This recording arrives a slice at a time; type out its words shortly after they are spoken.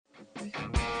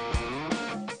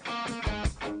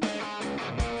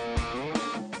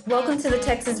Welcome to the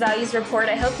Texas Values Report.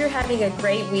 I hope you're having a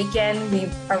great weekend. We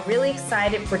are really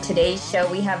excited for today's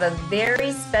show. We have a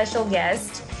very special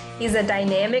guest. He's a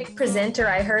dynamic presenter.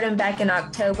 I heard him back in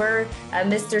October,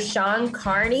 Mr. Sean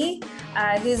Carney,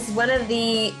 who's one of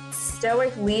the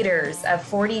stoic leaders of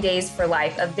 40 Days for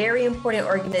Life, a very important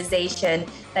organization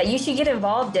that you should get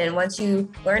involved in once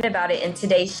you learn about it in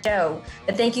today's show.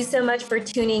 But thank you so much for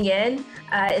tuning in.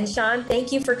 And Sean,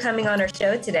 thank you for coming on our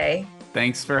show today.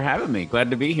 Thanks for having me.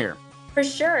 Glad to be here. For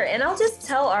sure. And I'll just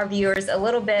tell our viewers a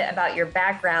little bit about your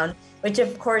background, which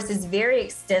of course is very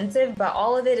extensive, but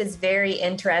all of it is very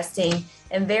interesting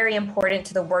and very important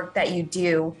to the work that you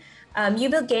do. You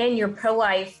began your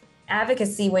pro-life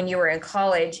advocacy when you were in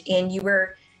college, and you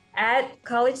were at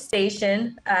College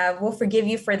Station. We'll forgive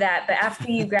you for that. But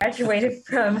after you graduated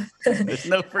from... There's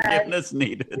no forgiveness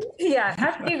needed. Yeah.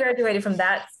 After you graduated from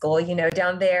that school,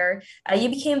 down there, you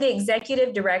became the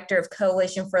executive director of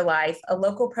Coalition for Life, a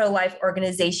local pro-life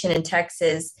organization in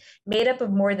Texas made up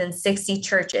of more than 60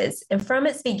 churches. And from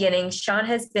its beginning, Sean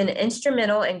has been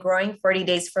instrumental in growing 40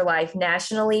 Days for Life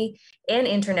nationally and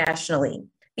internationally.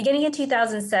 Beginning in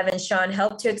 2007, Sean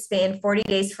helped to expand 40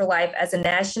 Days for Life as a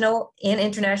national and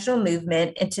international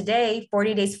movement. And today,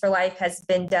 40 Days for Life has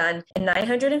been done in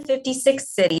 956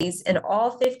 cities in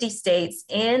all 50 states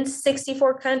and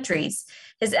 64 countries.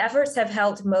 His efforts have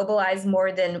helped mobilize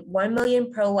more than 1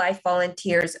 million pro-life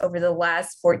volunteers over the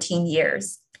last 14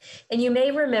 years. And you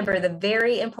may remember the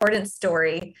very important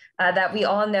story that we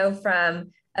all know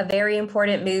from a very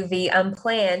important movie,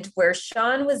 Unplanned, where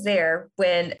Sean was there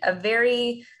when a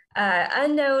very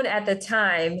unknown at the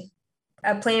time,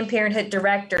 a Planned Parenthood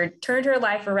director turned her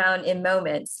life around in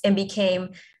moments and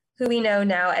became who we know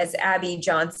now as Abby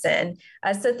Johnson.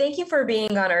 So thank you for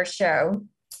being on our show.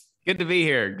 Good to be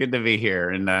here. Good to be here.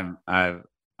 And I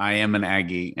am an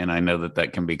Aggie, and I know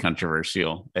that can be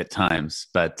controversial at times,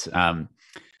 but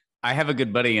I have a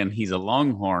good buddy, and he's a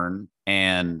Longhorn,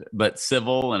 but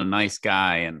civil and a nice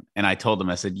guy. And I told him,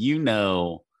 I said,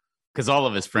 because all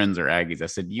of his friends are Aggies. I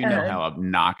said, how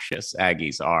obnoxious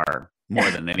Aggies are more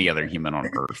than any other human on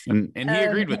earth. And he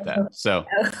agreed with that. So,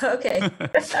 okay.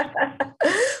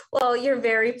 Well, you're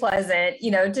very pleasant,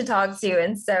 to talk to.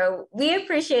 And so we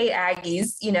appreciate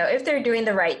Aggies, if they're doing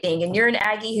the right thing, and you're an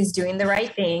Aggie who's doing the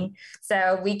right thing.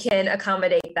 So we can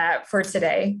accommodate that for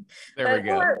today. There we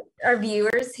go. For our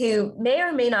viewers who may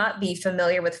or may not be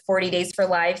familiar with 40 Days for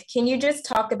Life, can you just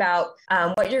talk about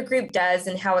what your group does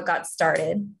and how it got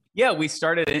started? Yeah, we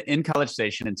started in College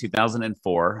Station in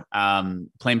 2004.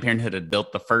 Planned Parenthood had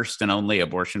built the first and only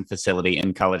abortion facility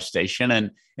in College Station.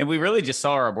 And we really just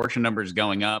saw our abortion numbers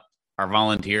going up, our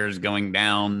volunteers going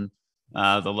down.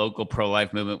 The local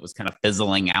pro-life movement was kind of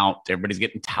fizzling out. Everybody's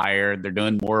getting tired. They're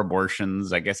doing more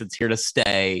abortions. I guess it's here to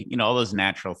stay. All those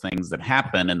natural things that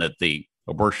happen and that the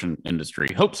abortion industry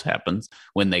hopes happens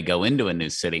when they go into a new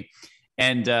city.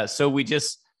 And so we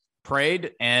just prayed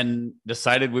and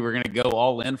decided we were going to go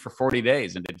all in for 40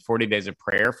 days and did 40 days of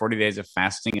prayer, 40 days of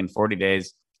fasting, and 40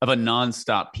 days of a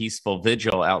nonstop peaceful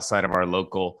vigil outside of our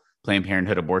local Planned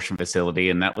Parenthood abortion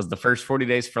facility. And that was the first 40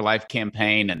 Days for Life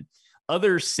campaign. And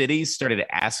other cities started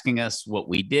asking us what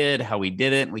we did, how we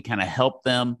did it. And we kind of helped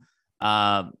them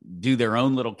do their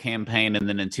own little campaign. And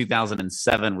then in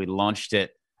 2007, we launched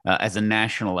it as a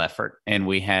national effort. And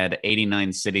we had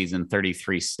 89 cities in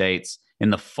 33 states in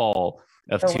the fall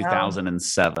of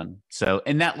 2007. Wow. So,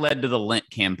 and that led to the Lent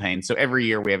campaign. So every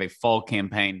year we have a fall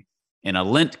campaign and a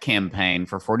Lent campaign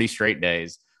for 40 straight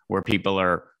days where people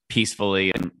are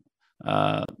peacefully and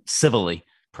civilly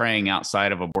praying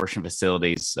outside of abortion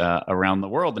facilities around the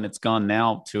world. And it's gone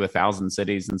now to 1,000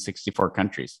 cities in 64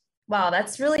 countries. Wow,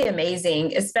 that's really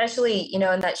amazing, especially, in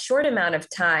that short amount of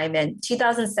time. And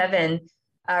 2007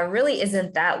 really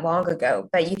isn't that long ago,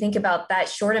 but you think about that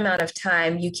short amount of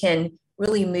time, you can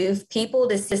really move people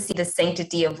to see the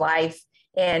sanctity of life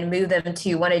and move them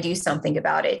to want to do something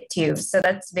about it too. So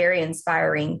that's very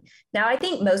inspiring. Now, I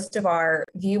think most of our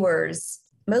viewers,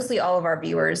 mostly all of our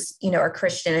viewers, are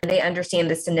Christian, and they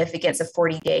understand the significance of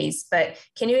 40 days. But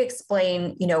can you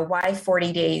explain, why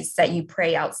 40 days that you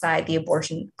pray outside the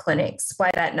abortion clinics? Why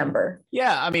that number?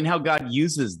 Yeah, I mean, how God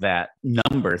uses that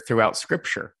number throughout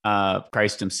Scripture.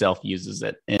 Christ himself uses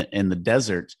it in the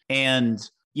desert. And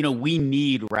we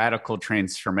need radical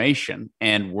transformation,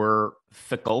 and we're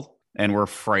fickle and we're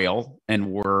frail and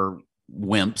we're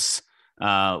wimps,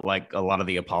 like a lot of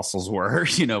the apostles were.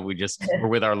 We're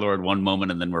with our Lord one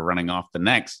moment and then we're running off the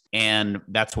next. And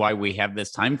that's why we have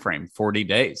this time frame, 40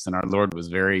 days. And our Lord was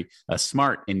very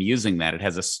smart in using that. It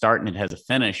has a start and it has a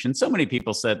finish. And so many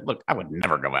people said, look, I would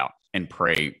never go out and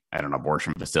pray at an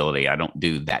abortion facility. I don't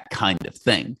do that kind of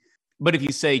thing. But if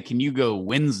you say, can you go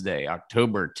Wednesday,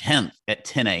 October 10th at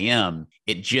 10 a.m.,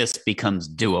 it just becomes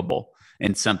doable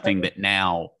and something that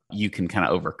now you can kind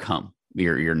of overcome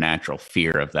your natural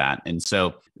fear of that. And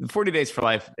so 40 Days for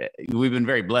Life, we've been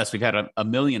very blessed. We've had a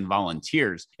million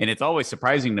volunteers. And it's always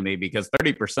surprising to me because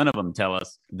 30% of them tell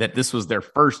us that this was their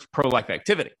first pro-life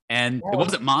activity. And it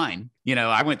wasn't mine.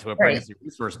 I went to a pregnancy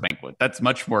resource banquet. That's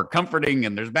much more comforting,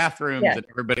 and there's bathrooms and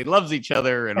everybody loves each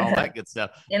other and all that good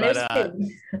stuff. But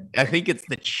I think it's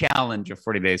the challenge of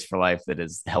 40 Days for Life that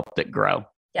has helped it grow.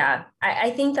 Yeah, I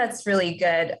think that's really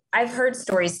good. I've heard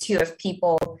stories too of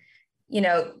people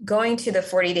going to the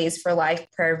 40 Days for Life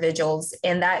prayer vigils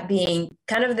and that being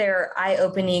kind of their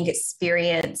eye-opening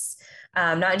experience,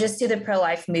 not just to the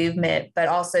pro-life movement, but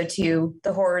also to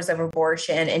the horrors of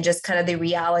abortion and just kind of the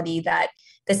reality that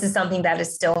this is something that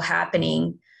is still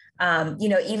happening.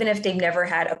 Even if they've never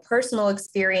had a personal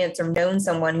experience or known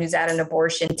someone who's had an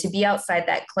abortion, to be outside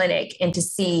that clinic and to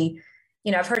see,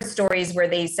 I've heard stories where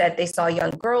they said they saw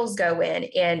young girls go in,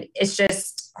 and it's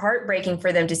just heartbreaking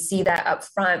for them to see that up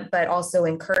front, but also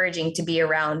encouraging to be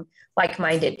around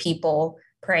like-minded people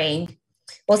praying.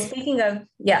 Well, speaking of,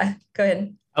 go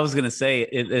ahead. I was going to say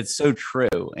it's so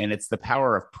true. And it's the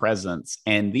power of presence,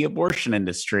 and the abortion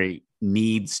industry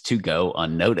needs to go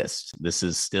unnoticed. This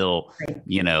is still,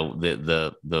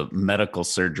 the medical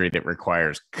surgery that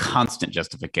requires constant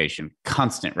justification,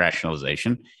 constant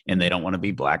rationalization, and they don't want to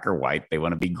be black or white. They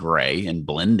want to be gray and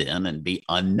blend in and be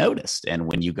unnoticed. And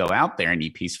when you go out there and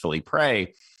you peacefully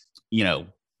pray,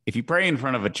 if you pray in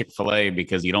front of a Chick-fil-A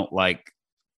because you don't like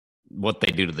what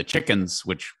they do to the chickens,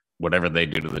 which whatever they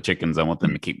do to the chickens, I want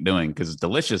them to keep doing because it's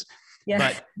delicious.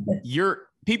 Yeah. But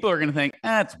people are going to think,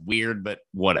 it's weird, but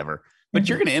whatever. But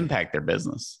you're going to impact their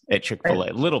business at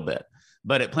Chick-fil-A a little bit.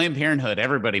 But at Planned Parenthood,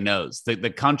 everybody knows the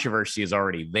controversy is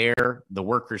already there. The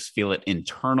workers feel it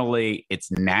internally.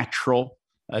 It's natural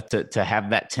to have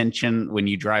that tension when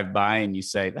you drive by and you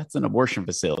say, that's an abortion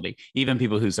facility. Even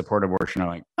people who support abortion are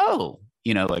like,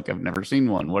 like I've never seen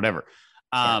one, whatever.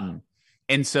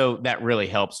 And so that really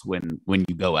helps when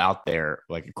you go out there,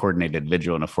 like a coordinated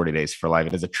vigil in a 40 Days for Life.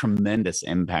 It has a tremendous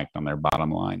impact on their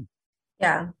bottom line.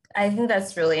 Yeah, I think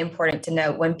that's really important to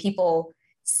note. When people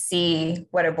see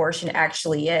what abortion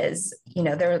actually is,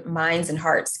 their minds and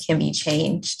hearts can be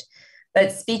changed.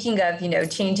 But speaking of,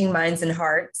 changing minds and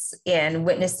hearts and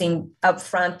witnessing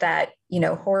upfront that,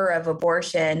 horror of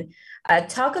abortion,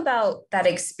 talk about that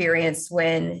experience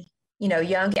when,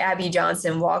 young Abby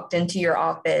Johnson walked into your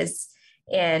office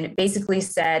and basically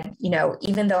said,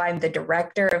 even though I'm the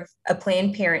director of a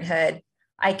Planned Parenthood,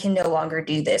 I can no longer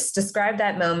do this. Describe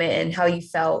that moment and how you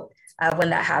felt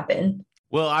when that happened.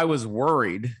 Well, I was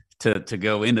worried to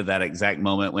go into that exact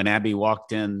moment when Abby walked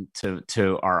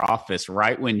to our office.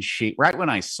 Right when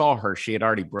I saw her, she had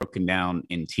already broken down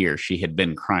in tears. She had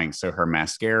been crying. So her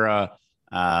mascara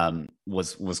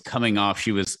was coming off.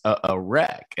 She was a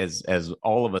wreck, as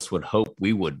all of us would hope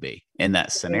we would be in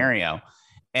that scenario.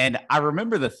 And I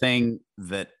remember the thing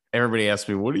that everybody asked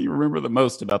me, what do you remember the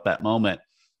most about that moment?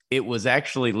 It was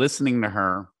actually listening to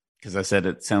her, because I said,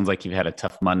 it sounds like you've had a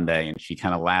tough Monday. And she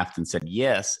kind of laughed and said,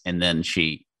 yes. And then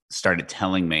she started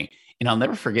telling me, and I'll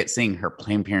never forget seeing her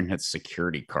Planned Parenthood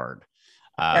security card.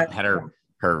 Had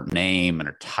her name and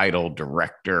her title,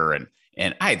 director.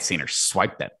 And I had seen her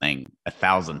swipe that thing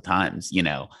 1,000 times,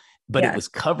 but it was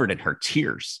covered in her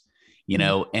tears.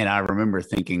 And I remember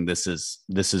thinking this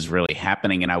is really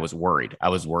happening. And I was worried. I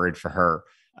was worried for her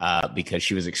because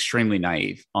she was extremely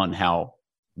naive on how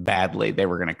badly they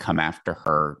were going to come after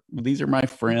her. These are my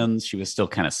friends. She was still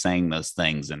kind of saying those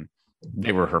things, and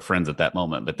they were her friends at that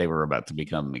moment, but they were about to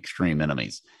become extreme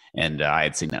enemies. And I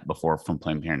had seen that before from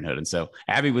Planned Parenthood. And so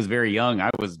Abby was very young. I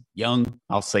was young.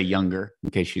 I'll say younger in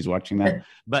case she's watching that.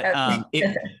 But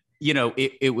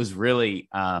it was really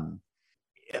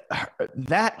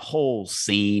that whole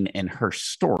scene and her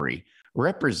story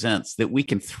represents that we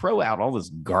can throw out all this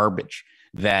garbage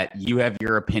that you have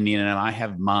your opinion and I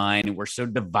have mine, and we're so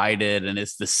divided, and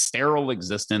it's this sterile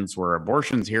existence where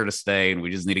abortion's here to stay and we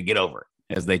just need to get over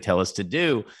it, as they tell us to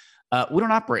do. We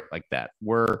don't operate like that.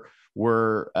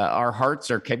 Our hearts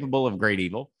are capable of great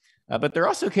evil, but they're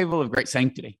also capable of great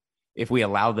sanctity if we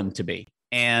allow them to be.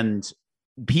 And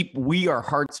we are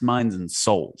hearts, minds, and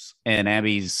souls. And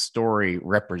Abby's story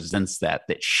represents that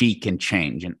she can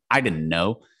change. And I didn't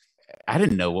know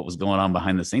what was going on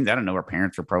behind the scenes. I didn't know her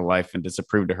parents were pro-life and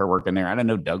disapproved of her working there. I didn't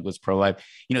know Doug was pro-life.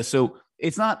 So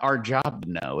it's not our job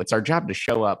to know. It's our job to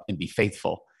show up and be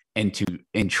faithful and to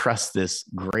entrust this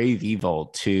grave evil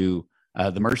to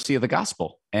the mercy of the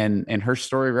gospel. And her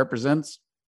story represents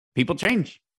people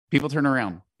change, people turn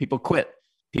around, people quit.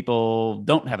 People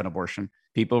don't have an abortion.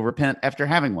 People repent after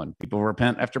having one. People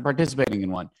repent after participating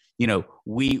in one.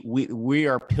 We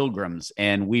are pilgrims,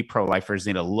 and we pro-lifers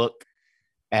need to look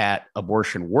at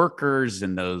abortion workers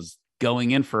and those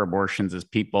going in for abortions as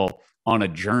people on a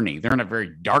journey. They're in a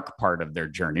very dark part of their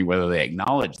journey. Whether they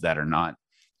acknowledge that or not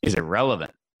is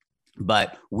irrelevant.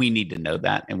 But we need to know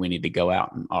that, and we need to go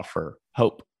out and offer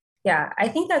hope. Yeah, I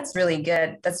think that's really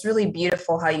good. That's really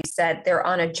beautiful how you said they're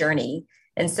on a journey.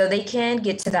 And so they can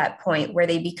get to that point where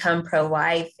they become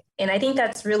pro-life. And I think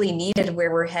that's really needed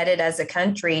where we're headed as a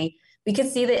country. We could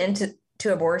see the end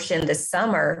to abortion this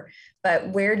summer, but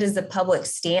where does the public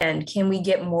stand? Can we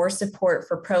get more support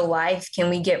for pro-life? Can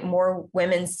we get more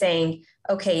women saying,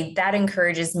 okay, that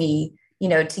encourages me,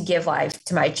 to give life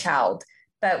to my child?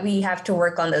 But we have to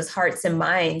work on those hearts and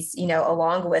minds,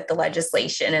 along with the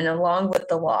legislation and along with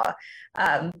the law.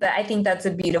 But I think that's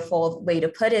a beautiful way to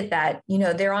put it, that,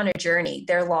 they're on a journey.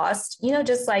 They're lost,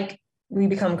 just like we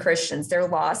become Christians. They're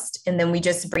lost. And then we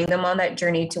just bring them on that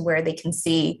journey to where they can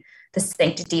see the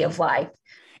sanctity of life.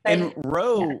 But, and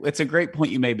Roe, It's a great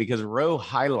point you made, because Roe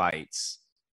highlights,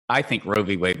 I think Roe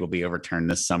v. Wade will be overturned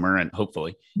this summer, and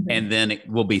hopefully, and then it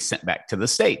will be sent back to the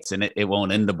states, and it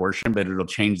won't end abortion, but it'll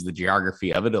change the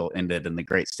geography of it. It'll end it in the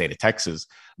great state of Texas.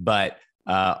 But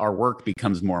our work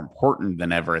becomes more important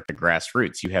than ever at the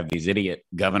grassroots. You have these idiot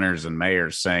governors and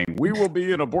mayors saying, we will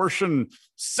be an abortion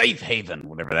safe haven,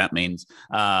 whatever that means,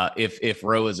 if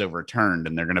Roe is overturned,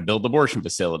 and they're going to build abortion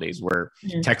facilities where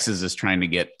Texas is trying to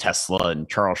get Tesla and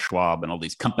Charles Schwab and all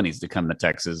these companies to come to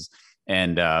Texas.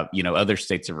 And, other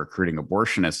states are recruiting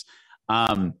abortionists.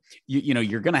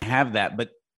 You're going to have that,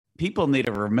 but people need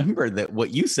to remember that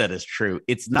what you said is true.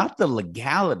 It's not the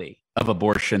legality of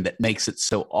abortion that makes it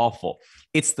so awful.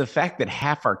 It's the fact that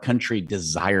half our country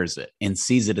desires it and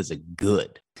sees it as a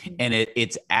good. And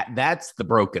that's the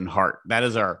broken heart. That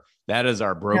is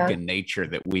our broken nature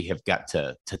that we have got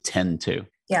to tend to.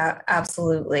 Yeah,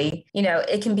 absolutely.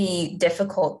 It can be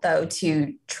difficult, though,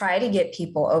 to try to get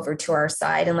people over to our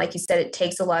side. And like you said, it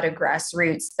takes a lot of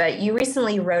grassroots. But you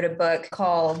recently wrote a book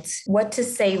called What to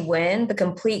Say When: The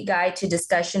Complete Guide to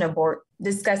Discussing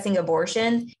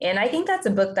Abortion. And I think that's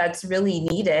a book that's really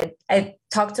needed. I've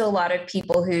talked to a lot of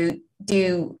people who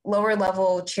do lower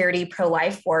level charity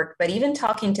pro-life work, but even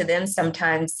talking to them,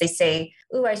 sometimes they say,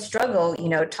 "Ooh, I struggle,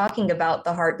 talking about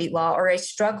the heartbeat law, or I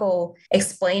struggle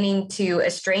explaining to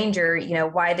a stranger,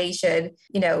 why they should,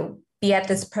 be at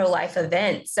this pro-life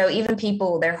event." So even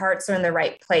people, their hearts are in the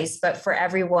right place, but for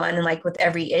everyone, and like with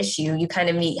every issue, you kind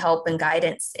of need help and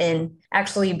guidance in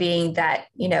actually being that,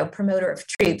 promoter of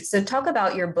truth. So talk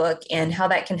about your book and how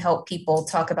that can help people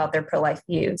talk about their pro-life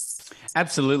views.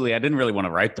 Absolutely. I didn't really want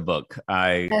to write the book.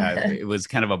 It was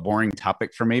kind of a boring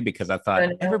topic for me, because I thought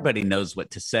everybody knows what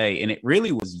to say. And it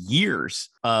really was years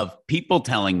of people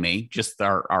telling me, just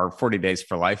our 40 Days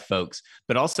for Life folks,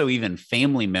 but also even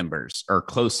family members or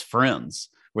close friends,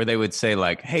 where they would say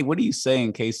like, "Hey, what do you say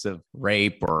in case of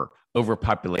rape or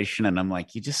overpopulation?" And I'm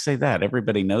like, "You just say that.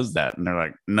 Everybody knows that." And they're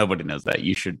like, "Nobody knows that.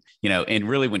 You should, And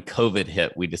really, when COVID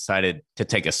hit, we decided to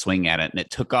take a swing at it, and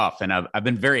it took off. And I've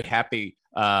been very happy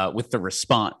with the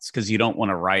response, because you don't want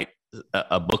to write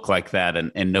a book like that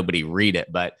and nobody read it.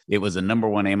 But it was a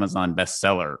 #1 Amazon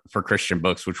bestseller for Christian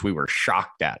books, which we were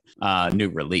shocked at new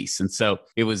release. And so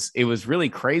it was really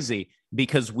crazy,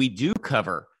 because we do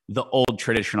cover the old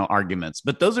traditional arguments,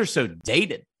 but those are so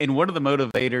dated. And one of the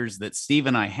motivators that Steve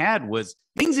and I had was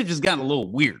things have just gotten a little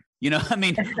weird.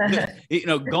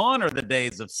 Gone are the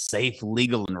days of safe,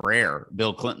 legal, and rare.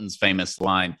 Bill Clinton's famous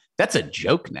line. That's a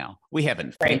joke now. We have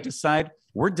infanticide.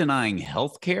 We're denying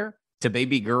health care to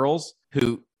baby girls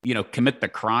who, commit the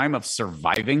crime of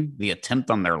surviving the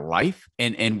attempt on their life.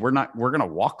 And we're going to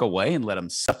walk away and let them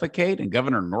suffocate. And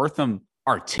Governor Northam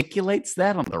articulates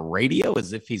that on the radio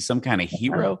as if he's some kind of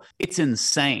hero. It's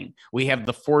insane. We have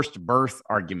the forced birth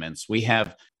arguments. We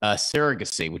have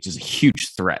surrogacy, which is a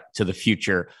huge threat to the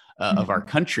future of our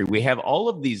country. We have all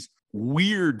of these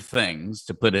weird things,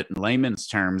 to put it in layman's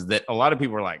terms, that a lot of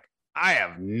people are like, I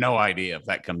have no idea if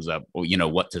that comes up,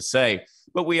 what to say.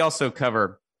 But we also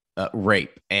cover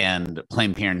rape and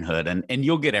Planned Parenthood, and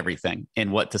you'll get everything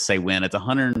in What to Say When. It's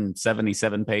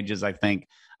 177 pages, I think.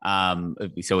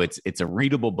 So it's a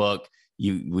readable book.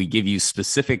 We give you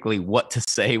specifically what to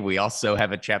say. We also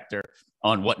have a chapter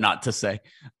on what not to say.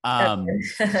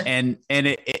 And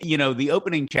the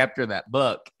opening chapter of that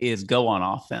book is go on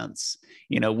offense.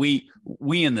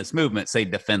 We in this movement say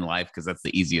defend life, because that's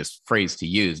the easiest phrase to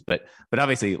use, but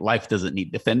obviously life doesn't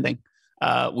need defending.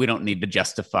 We don't need to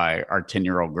justify our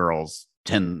 10-year-old girls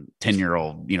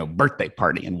 10-year-old, birthday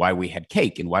party, and why we had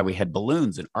cake and why we had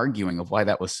balloons, and arguing of why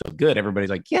that was so good. Everybody's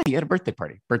like, yeah, you had a birthday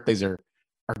party. Birthdays are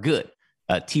good.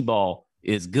 T-ball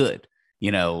is good.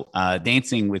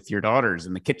 Dancing with your daughters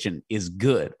in the kitchen is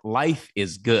good. Life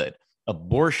is good.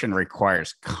 Abortion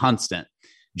requires constant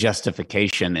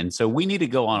justification. And so we need to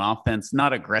go on offense,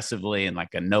 not aggressively and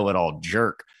like a know-it-all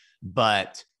jerk,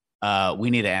 but we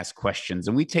need to ask questions,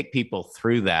 and we take people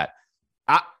through that.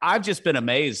 I've just been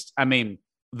amazed. I mean,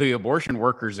 the abortion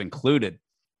workers included,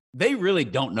 they really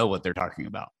don't know what they're talking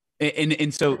about.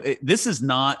 And so this is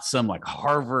not some like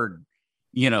Harvard,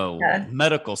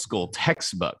 medical school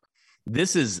textbook.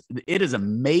 It is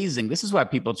amazing. This is why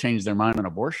people change their mind on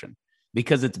abortion,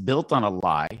 because it's built on a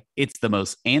lie. It's the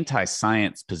most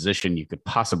anti-science position you could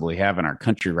possibly have in our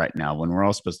country right now, when we're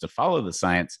all supposed to follow the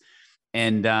science.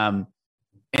 And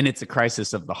it's a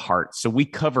crisis of the heart. So we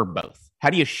cover both. How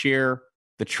do you share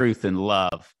the truth and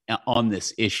love on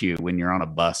this issue when you're on a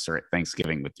bus or at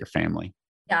Thanksgiving with your family?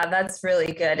 Yeah, that's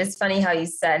really good. It's funny how you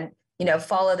said,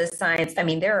 follow the science. I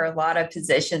mean, there are a lot of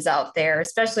positions out there,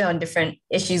 especially on different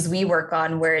issues we work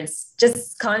on, where it's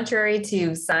just contrary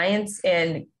to science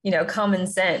and, common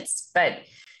sense. But,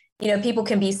 people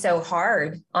can be so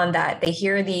hard on that. They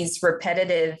hear these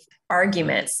repetitive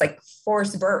arguments like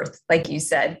forced birth, like you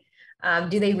said.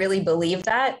 Do they really believe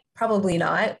that? Probably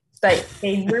not. But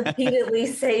they repeatedly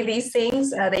say these things.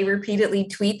 They repeatedly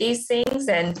tweet these things.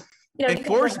 And,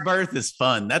 forced birth is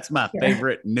fun. That's my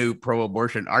favorite new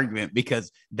pro-abortion argument,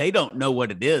 because they don't know what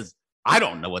it is. I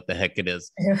don't know what the heck it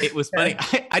is. It was funny.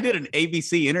 I did an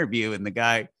ABC interview, and the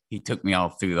guy, he took me all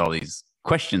through all these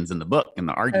questions in the book and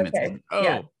the arguments.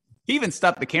 Okay. He even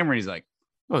stopped the camera. And he's like,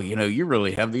 oh, you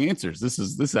really have the answers. This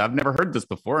is, I've never heard this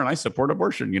before, and I support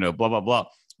abortion, blah, blah, blah.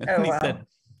 And then he said,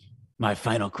 my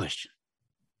final question.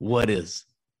 He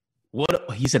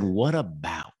said, what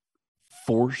about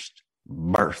forced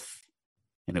birth?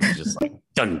 And it was just like,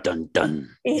 dun, dun,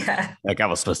 dun. Yeah. Like I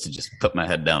was supposed to just put my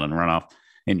head down and run off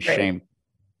in shame.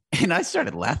 And I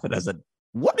started laughing. I said,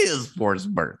 what is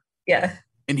forced birth? Yeah.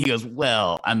 And he goes,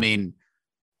 well, I mean,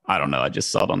 I don't know. I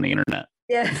just saw it on the internet.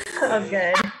 Yeah. Oh,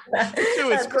 good.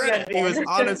 To his credit, he was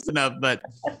honest enough, but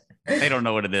they don't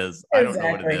know what it is. I don't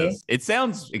know what it is. It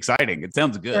sounds exciting. It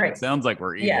sounds good. Right. It sounds like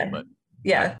we're evil, but.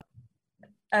 Yeah.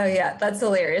 Oh, yeah. That's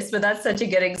hilarious. But that's such a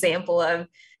good example of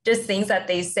just things that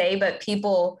they say, but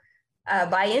people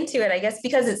buy into it, I guess,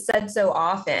 because it's said so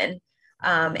often.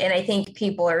 And I think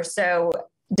people are so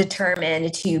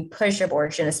determined to push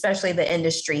abortion, especially the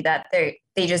industry, that they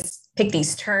just pick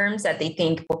these terms that they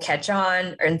think will catch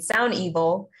on and sound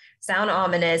evil, sound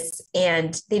ominous,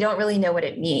 and they don't really know what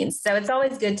it means. So it's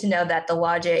always good to know that the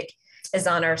logic is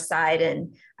on our side.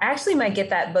 And I actually might get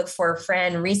that book for a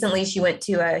friend. Recently, she went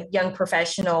to a young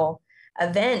professional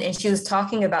event and she was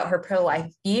talking about her pro-life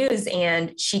views.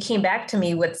 And she came back to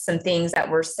me with some things that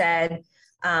were said,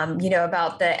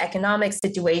 about the economic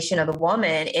situation of the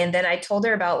woman. And then I told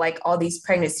her about like all these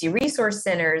pregnancy resource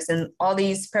centers and all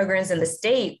these programs in the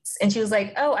States. And she was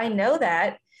like, oh, I know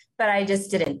that, but I just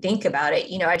didn't think about it.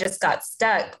 I just got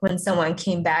stuck when someone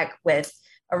came back with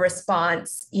a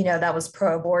response, that was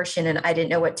pro-abortion, and I didn't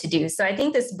know what to do. So I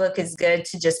think this book is good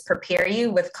to just prepare you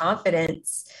with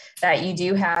confidence that you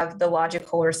do have the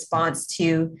logical response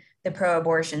to the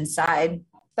pro-abortion side.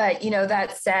 But,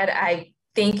 that said, I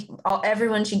think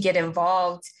everyone should get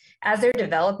involved as they're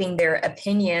developing their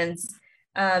opinions.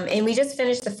 And we just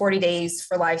finished the 40 Days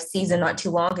for Life season not too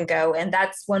long ago. And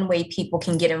that's one way people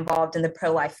can get involved in the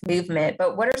pro-life movement.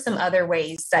 But what are some other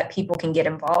ways that people can get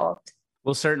involved?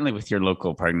 Well, certainly with your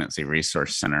local pregnancy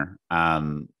resource center. I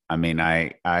mean,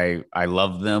 I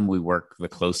love them. We work the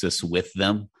closest with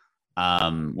them.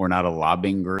 We're not a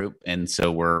lobbying group. And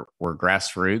so we're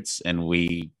grassroots, and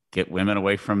we get women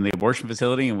away from the abortion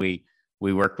facility, and we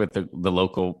work with the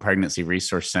local pregnancy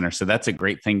resource center. So that's a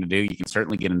great thing to do. You can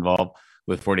certainly get involved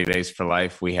with 40 Days for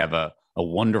Life. We have a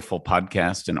wonderful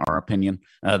podcast, in our opinion,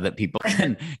 that people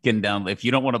can download. If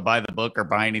you don't want to buy the book or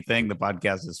buy anything, the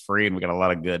podcast is free, and we got a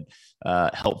lot of good,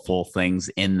 helpful things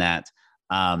in that.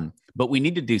 But we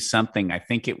need to do something. I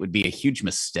think it would be a huge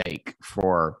mistake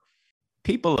for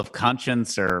people of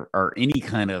conscience or any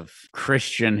kind of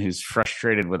Christian who's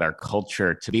frustrated with our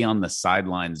culture to be on the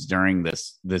sidelines during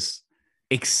this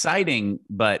exciting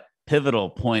but pivotal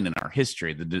point in our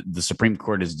history. The Supreme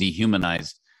Court has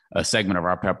dehumanized a segment of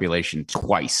our population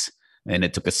twice, and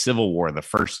it took a civil war the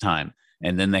first time,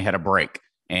 and then they had a break.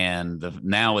 And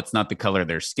now it's not the color of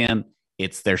their skin,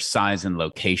 it's their size and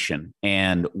location.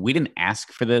 And we didn't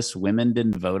ask for this. Women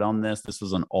didn't vote on this. This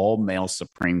was an all-male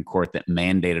Supreme Court that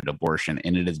mandated abortion,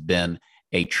 and it has been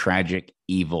a tragic,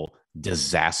 evil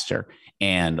disaster.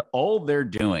 And all they're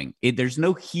doing, there's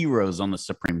no heroes on the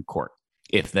Supreme Court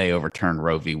if they overturn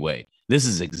Roe v. Wade. This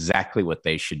is exactly what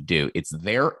they should do. It's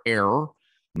their error.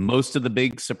 Most of the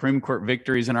big Supreme Court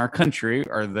victories in our country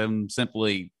are them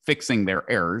simply fixing their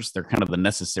errors. They're kind of the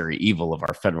necessary evil of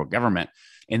our federal government,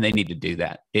 and they need to do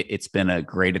that. It's been a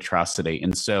great atrocity.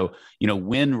 And so,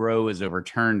 when Roe is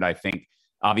overturned, I think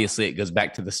obviously it goes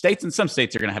back to the states, and some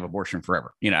states are going to have abortion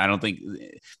forever. I don't think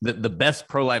the best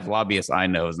pro-life lobbyist I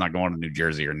know is not going to New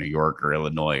Jersey or New York or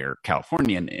Illinois or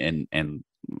California and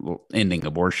ending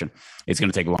abortion. It's going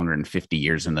to take longer than 50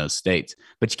 years in those states,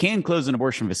 but you can close an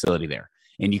abortion facility there.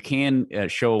 And you can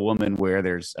show a woman where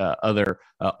there's other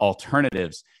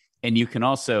alternatives. And you can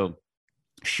also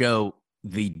show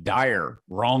the dire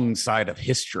wrong side of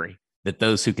history that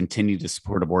those who continue to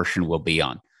support abortion will be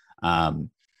on. And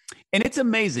it's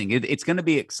amazing. It's going to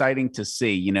be exciting to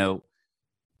see.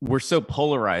 We're so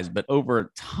polarized, but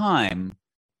over time,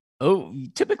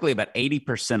 typically about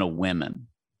 80% of women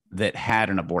that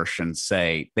had an abortion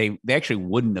say they actually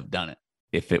wouldn't have done it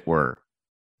if it were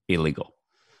illegal.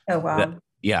 Oh, wow.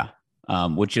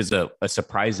 Which is a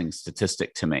surprising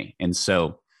statistic to me. And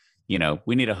so,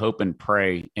 we need to hope and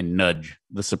pray and nudge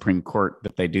the Supreme Court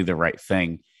that they do the right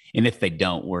thing. And if they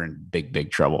don't, we're in big,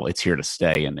 big trouble. It's here to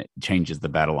stay, and it changes the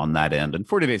battle on that end. And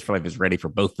 40 Days for Life is ready for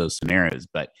both those scenarios,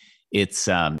 but it's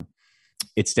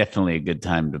definitely a good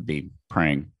time to be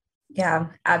praying. Yeah,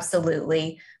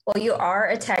 absolutely. Well, you are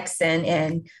a Texan,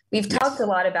 and we've talked a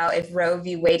lot about if Roe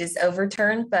v. Wade is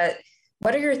overturned, but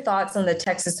what are your thoughts on the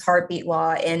Texas heartbeat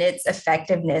law and its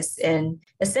effectiveness in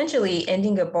essentially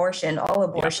ending abortion, all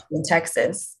abortion in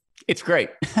Texas? It's great.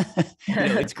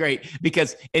 It's great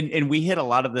because, and we hit a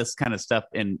lot of this kind of stuff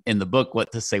in the book,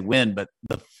 What to Say When. But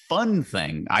the fun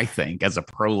thing, I think, as a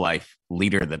pro-life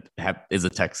leader that is a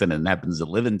Texan and happens to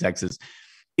live in Texas,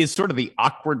 is sort of the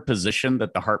awkward position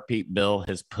that the heartbeat bill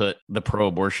has put the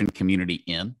pro-abortion community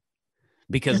in,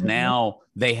 because now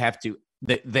they have to.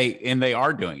 They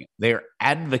are doing it. They are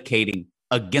advocating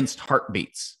against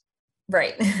heartbeats.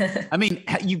 Right. I mean,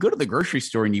 you go to the grocery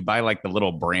store and you buy like the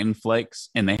little bran flakes,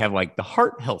 and they have like the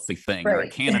heart healthy thing, or a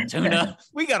can of tuna.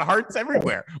 We got hearts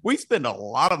everywhere. We spend a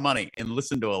lot of money and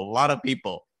listen to a lot of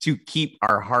people to keep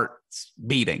our hearts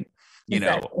beating.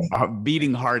 Our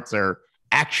beating hearts are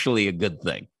actually a good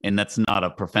thing. And that's not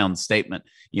a profound statement.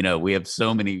 We have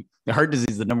so many, heart disease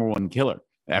is the number one killer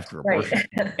after abortion.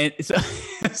 Right. And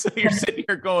so you're sitting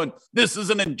here going, this is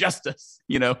an injustice.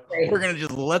 We're going to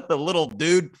just let the little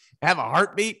dude have a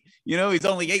heartbeat. He's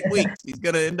only 8 weeks. He's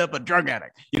going to end up a drug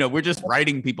addict. We're just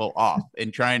writing people off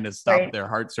and trying to stop their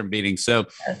hearts from beating. So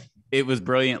it was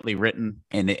brilliantly written,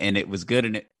 and it was good.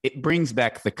 And it brings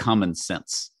back the common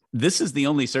sense. This is the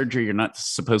only surgery you're not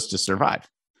supposed to survive.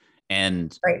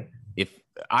 And if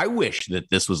I wish that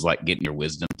this was like getting your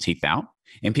wisdom teeth out,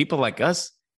 and people like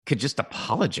us could just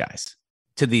apologize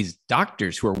to these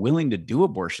doctors who are willing to do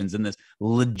abortions in this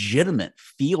legitimate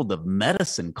field of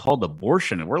medicine called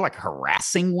abortion. And we're like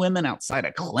harassing women outside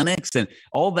of clinics, and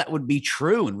all that would be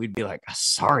true. And we'd be like,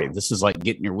 sorry, this is like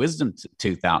getting your wisdom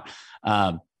tooth out.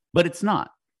 But it's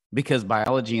not, because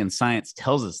biology and science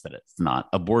tells us that it's not.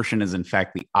 Abortion is in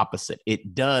fact the opposite.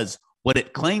 It does what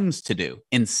it claims to do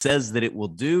and says that it will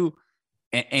do,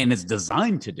 and is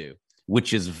designed to do,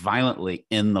 which is violently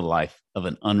end the life of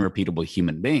an unrepeatable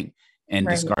human being and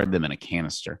discard them in a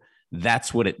canister.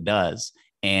 That's what it does.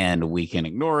 And we can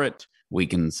ignore it. We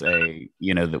can say,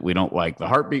 that we don't like the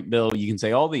heartbeat bill. You can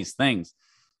say all these things.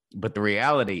 But the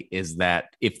reality is that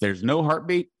if there's no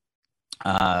heartbeat,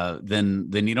 then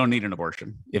you don't need an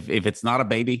abortion. If it's not a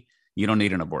baby, you don't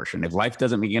need an abortion. If life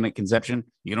doesn't begin at conception,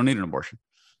 you don't need an abortion,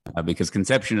 because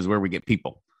conception is where we get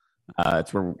people.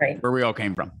 It's where we all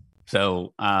came from.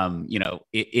 So,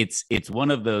 it's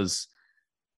one of those,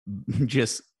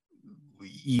 just,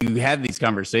 you have these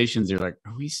conversations. You're like,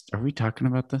 are we talking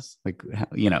about this? Like,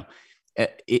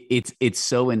 it's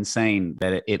so insane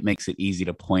that it makes it easy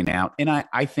to point out. And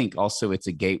I think also it's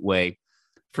a gateway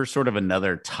for sort of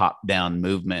another top-down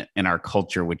movement in our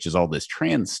culture, which is all this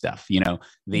trans stuff.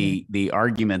 The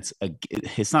arguments,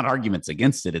 it's not arguments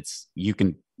against it. It's you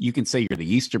can say you're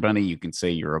the Easter Bunny. You can say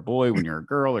you're a boy when you're a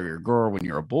girl, or you're a girl when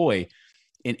you're a boy.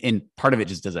 And part of it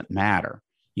just doesn't matter.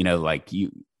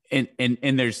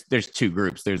 And there's two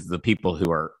groups. There's the people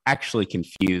who are actually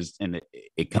confused, and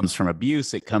it comes from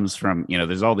abuse. It comes from,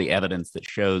 there's all the evidence that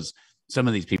shows some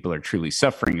of these people are truly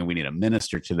suffering, and we need to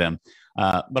minister to them.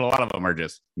 But a lot of them are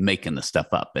just making the stuff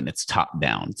up, and it's top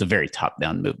down. It's a very top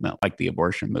down movement, like the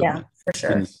abortion movement. Yeah, for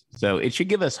sure. And so it should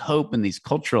give us hope in these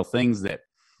cultural things that,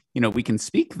 we can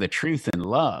speak the truth in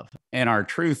love, and our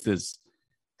truth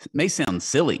may sound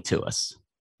silly to us,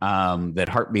 that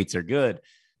heartbeats are good,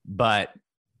 but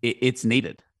it's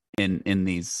needed in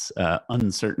these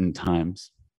uncertain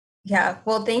times. Yeah.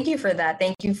 Well, thank you for that.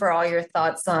 Thank you for all your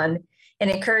thoughts on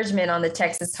and encouragement on the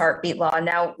Texas heartbeat law.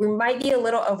 Now, we might be a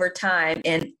little over time,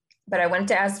 but I wanted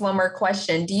to ask one more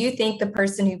question. Do you think the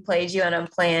person who played you on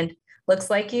Unplanned looks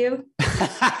like you?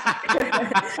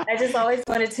 I just always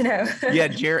wanted to know. Yeah,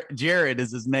 Jared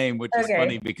is his name, which is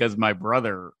funny because my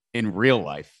brother in real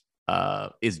life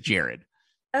is Jared.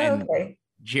 Oh, and okay.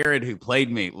 Jared, who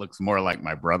played me, looks more like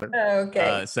my brother. Oh,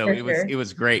 okay. So it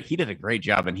was great. He did a great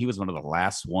job, and he was one of the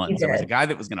last ones. There was a guy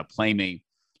that was going to play me,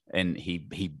 and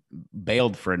he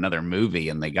bailed for another movie,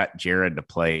 and they got Jared to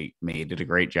play me. He did a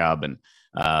great job, and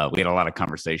we had a lot of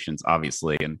conversations,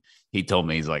 obviously. And he told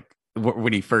me, he's like,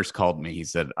 when he first called me, he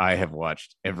said, I have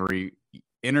watched every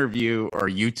interview or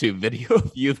YouTube video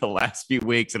of you the last few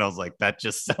weeks. And I was like, that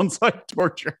just sounds like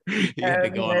torture. He had to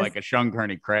go on like a Sean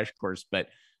Carney crash course. But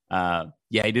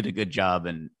yeah, he did a good job.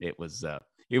 And it was a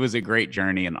great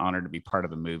journey and honor to be part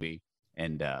of the movie.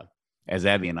 And as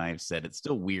Abby and I have said, it's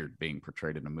still weird being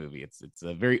portrayed in a movie. It's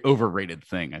a very overrated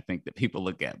thing, I think, that people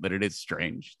look at, but it is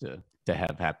strange to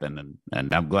have happen.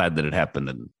 And I'm glad that it happened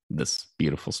in this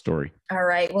beautiful story. All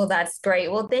right. Well, that's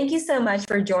great. Well, thank you so much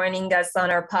for joining us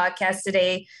on our podcast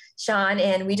today, Sean.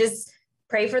 And we just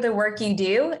pray for the work you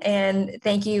do. And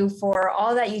thank you for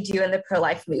all that you do in the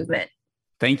pro-life movement.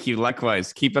 Thank you.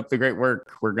 Likewise. Keep up the great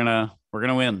work. We're gonna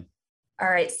win. All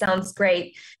right. Sounds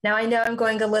great. Now, I know I'm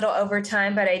going a little over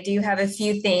time, but I do have a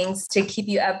few things to keep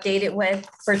you updated with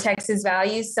for Texas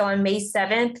Values. So on May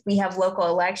 7th, we have local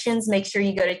elections. Make sure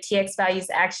you go to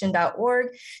txvaluesaction.org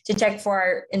to check for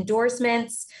our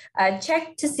endorsements.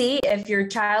 Check to see if your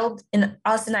child in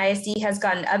Austin ISD has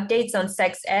gotten updates on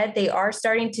sex ed. They are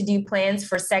starting to do plans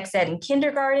for sex ed in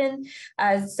kindergarten.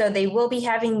 So they will be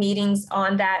having meetings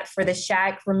on that for the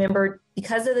SHAC. Remember,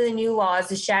 because of the new laws,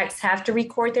 the SHACs have to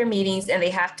record their meetings and they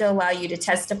have to allow you to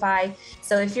testify.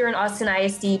 So if you're in Austin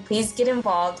ISD, please get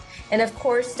involved. And of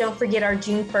course, don't forget our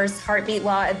June 1st Heartbeat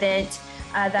Law event.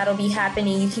 That'll be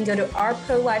happening. You can go to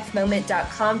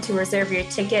ourprolifemoment.com to reserve your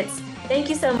tickets. Thank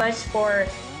you so much for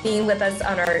being with us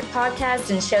on our podcast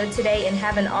and show today, and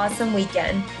have an awesome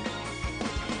weekend.